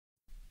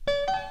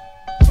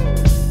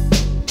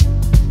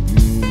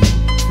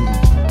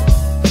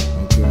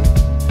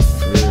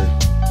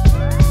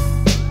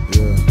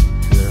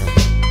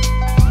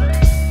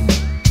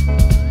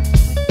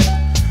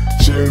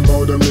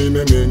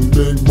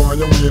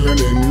wheeling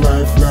in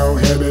life now,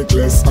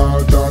 headacheless,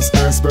 all thoughts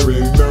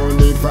aspirin. No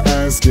need for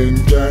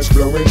asking, cash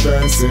flowing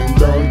dancing.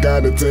 Don't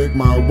gotta take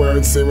my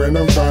words, see when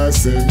I'm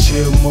passing.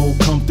 Chill mode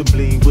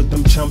comfortably with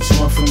them chumps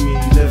run for me.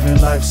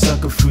 Living life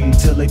sucker free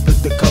till they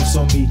put the cuffs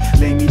on me.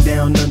 Lay me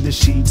down under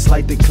sheets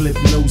like the clip,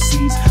 no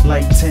seats,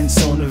 like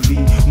tents on a V.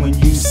 When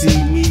you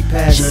see me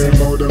passing,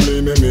 chill mode I'm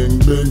leaning in,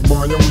 big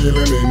boy I'm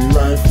wheeling in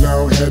life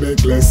now,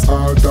 headacheless,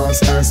 all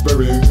thoughts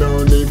aspirin.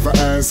 No need for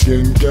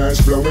asking, cash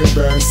flowing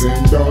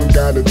dancing. Don't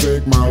gotta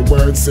take my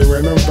words, see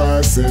when I'm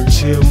passing.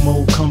 Chill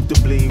mode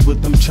comfortably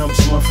with them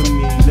chumps run for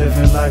me.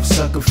 Living life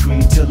sucker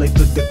free till they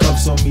put the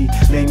cuffs on me.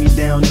 Lay me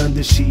down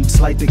under sheets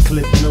like the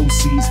clip, no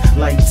seats,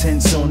 like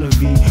tents on a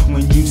V.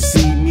 When you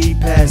see me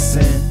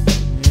passing,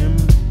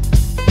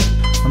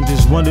 I'm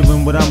just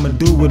wondering what I'ma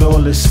do with all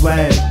this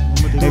swag.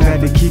 They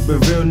had to keep a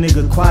real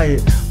nigga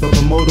quiet, but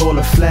promote all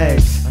the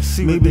flags.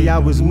 Maybe I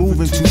was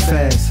moving too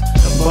fast.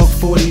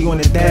 $140 on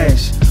the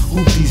dash.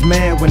 Hoopties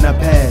mad when I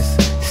pass.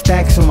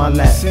 Stacks on my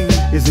lap.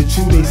 Is it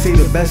true they say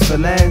the best for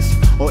last?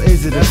 Or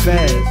is it a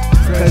fad?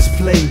 Press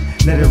play,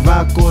 let it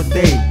rock all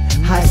day.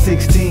 High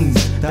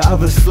 16s, the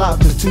others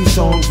flop cause 2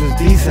 songs was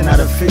decent out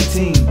of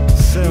 15.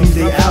 Use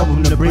their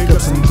album to break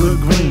up some good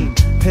green.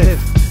 Piff,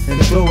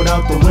 and throw it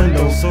out the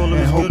window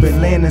and hope it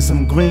land in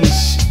some green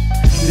shit.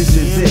 This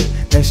is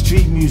it, that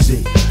street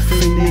music.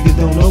 Free niggas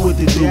don't know what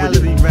to do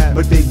with it,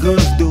 but they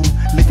girls do.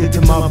 Look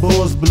into my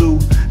balls blue,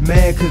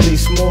 mad cause they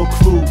small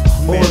crew.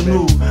 All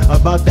knew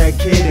about that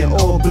kid in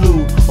all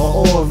blue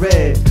or all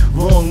red.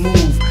 Wrong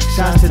move,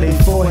 shots to their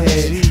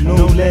forehead,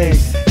 no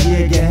legs.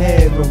 Yeah, get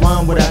head,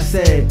 rewind what I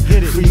said.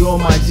 Free all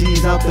my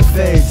G's out the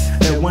feds.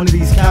 Let one of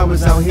these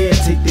cowards out here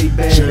take they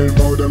bed. Chill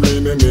mode I'm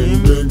leaning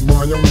in, big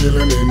boy I'm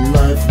wheeling in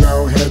life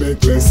now,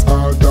 headacheless,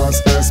 all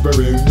thoughts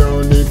aspirin.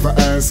 No need for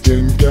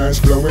asking, cash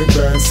flowing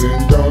dancing.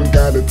 Don't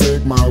gotta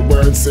take my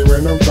words, see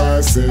when I'm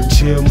passing.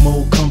 Chill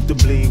mode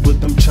comfortably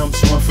with them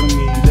chumps run for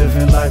me.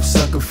 Living life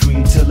sucker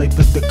free till they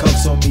put the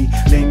cuffs on me.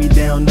 Lay me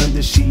down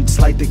under sheets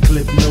like the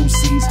clip, no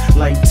seats,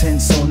 like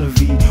tents on a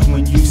V.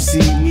 When you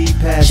see me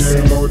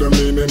passing, chill mode I'm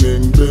leaning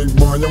in, big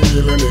boy I'm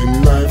wheeling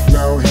in life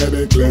now,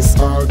 headacheless,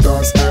 all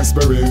thoughts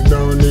aspirin.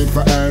 No need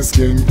for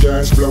asking,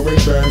 cash flowing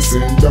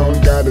dancing.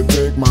 Don't gotta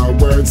take my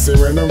words, see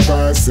when I'm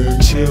passing.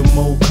 Chill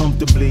mode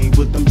comfortably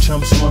with them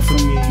chumps run for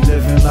me.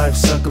 Living life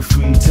sucker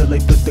free till they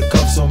put the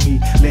cuffs on me.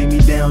 Lay me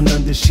down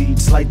under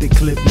sheets like the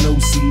clip, no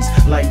seats,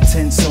 like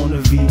tents on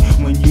a V.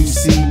 When you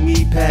see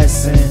me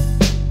passing.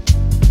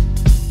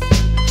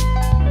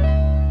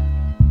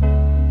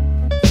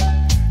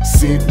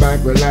 Sit back,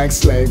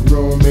 relax, leg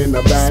room in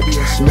the back.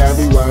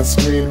 Navy one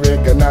screen,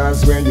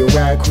 recognize where you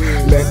at.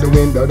 Let the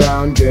window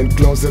down, get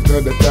closer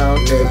to the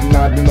town. Head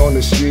nodding on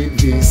the street,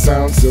 these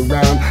sounds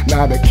around.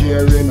 Not a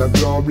care in the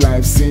globe,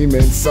 life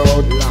seeming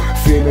sold.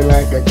 Feeling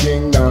like a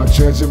king now,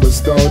 treasure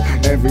bestowed.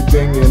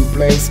 Everything in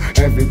place,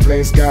 every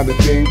place gotta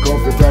think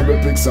of it.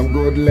 Probably pick some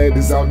good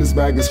ladies out, this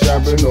bag is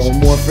trapping. No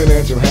more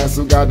financial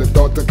hassle, got the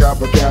thought to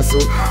cop a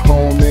castle.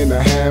 Home in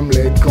a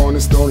hamlet,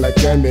 cornerstone like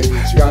Emmett.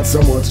 Got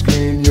so much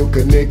green, you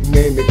can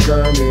nickname it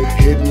Kermit.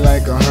 Hidden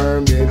like a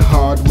hermit,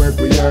 hard work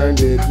we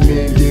earned it.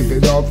 Me give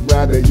it up,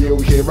 rather you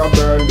here I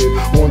burned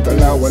it. Won't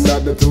allow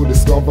another to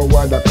discover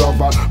what I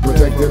cover.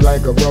 Protected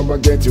like a rubber,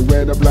 get you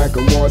wet up like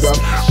a water.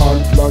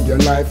 Unplug your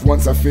life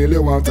once I feel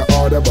you want to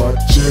order. But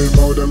chill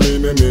mode I'm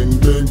leaning in,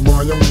 big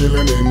boy I'm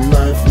wheeling in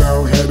life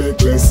now,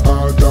 headacheless,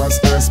 all thoughts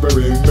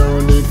aspirin.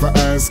 No need for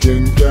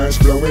asking, cash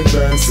flowing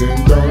dancing.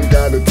 Don't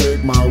gotta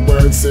take my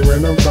words, see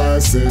when I'm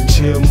passing.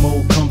 Chill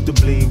mode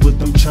comfortably with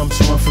them chumps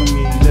run for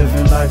me.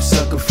 Living life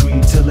sucker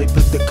free till they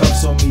put the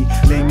cuffs on me.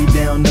 Lay me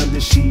down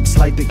under sheets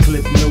like the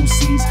clip, no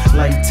seats,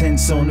 like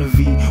tents on a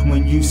V.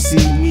 When you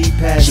see me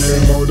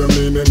passing. Chill mode I'm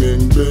leaning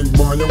in, big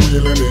boy I'm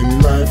wheeling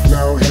in life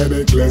now,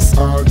 headacheless,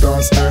 all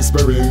thoughts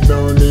aspirin.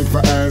 No need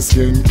for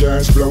asking,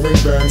 cash flowing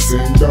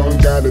dancing.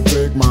 Don't gotta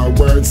take my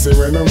words, see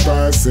when I'm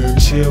passing.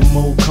 Chill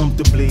mode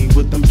comfortably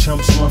with them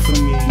chumps run for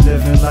me.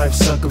 Living life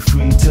sucker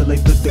free till they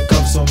put the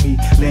cuffs on me.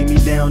 Lay me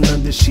down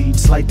under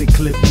sheets like the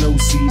clip, no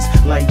seats,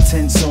 like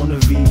tents on a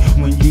V.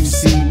 When you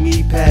see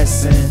me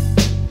passing.